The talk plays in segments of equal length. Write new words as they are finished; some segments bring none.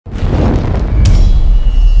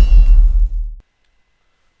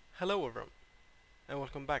Hello everyone, and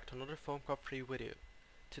welcome back to another Thaumcraft free video.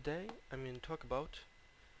 Today I'm going to talk about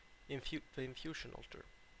the Infusion altar,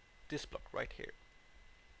 this block right here.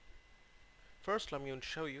 First I'm going to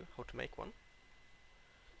show you how to make one.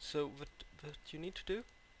 So what you need to do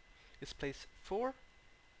is place 4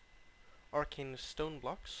 arcane stone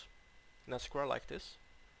blocks in a square like this,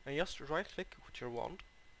 and just right click with your wand.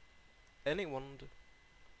 Any wand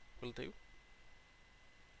will do.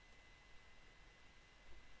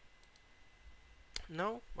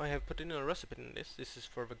 Now I have put in a recipe in this. This is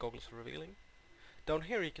for the goggles revealing. Down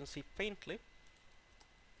here you can see faintly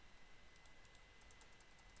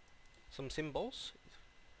some symbols: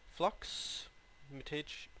 flux,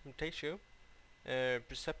 mutatio,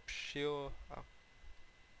 perceptio,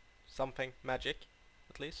 something magic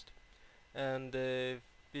at least, and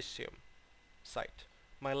visium, sight.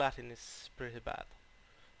 My Latin is pretty bad,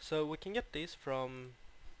 so we can get these from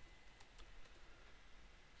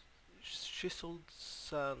chiseled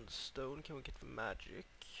sandstone. Can we get the magic?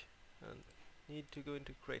 And need to go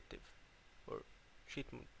into creative or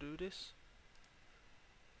cheat mode. Do this.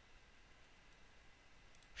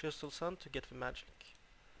 Chiseled sand to get the magic.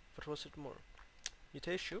 What was it more?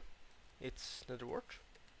 Mutatio. It's netherwort.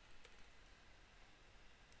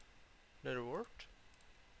 Netherwort.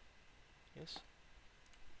 Yes.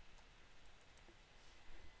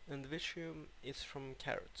 And visium is from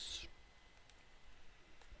carrots.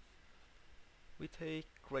 We take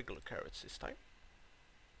regular carrots this time.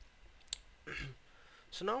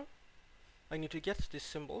 So now I need to get these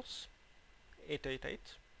symbols, 888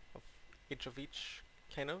 of each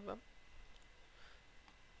kind of them.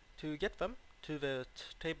 To get them to the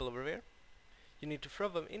table over there, you need to throw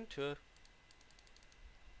them into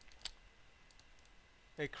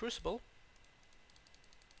a crucible.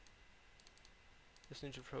 Just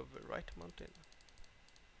need to throw the right amount in.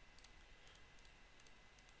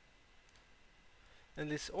 And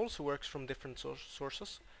this also works from different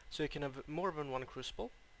sources, so you can have more than one crucible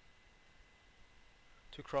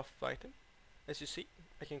to craft the item. As you see,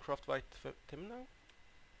 I can craft the item now.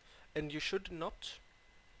 And you should not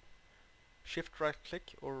shift right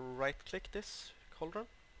click or right click this cauldron,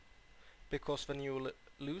 because then you will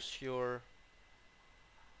lose your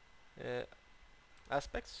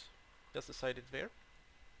aspects. Just decided there.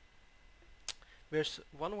 There's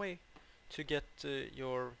one way to get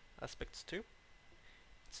your aspects too.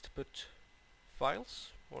 It's to put vials,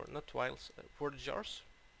 or not vials, word jars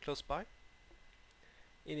close by,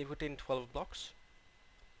 within 12 blocks.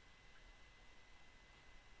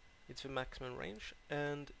 It's the maximum range,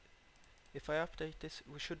 and if I update this,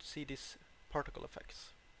 we should see these particle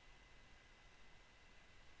effects.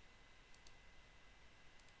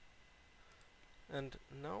 And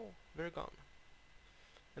now they're gone.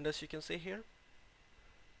 And as you can see here,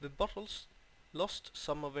 the bottles lost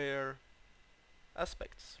some of their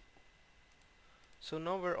aspects. So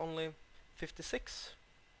now we're only 56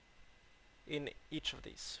 in each of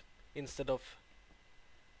these instead of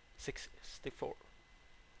 64.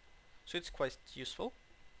 So it's quite useful.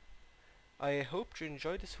 I hope you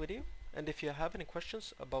enjoyed this video, and if you have any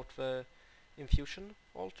questions about the Infusion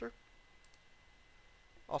altar,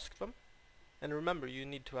 ask them. And remember, you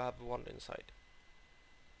need to have one inside.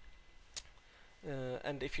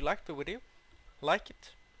 And if you liked the video, like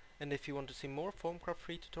it. And if you want to see more Thaumcraft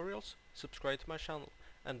free tutorials, subscribe to my channel,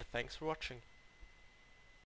 and thanks for watching.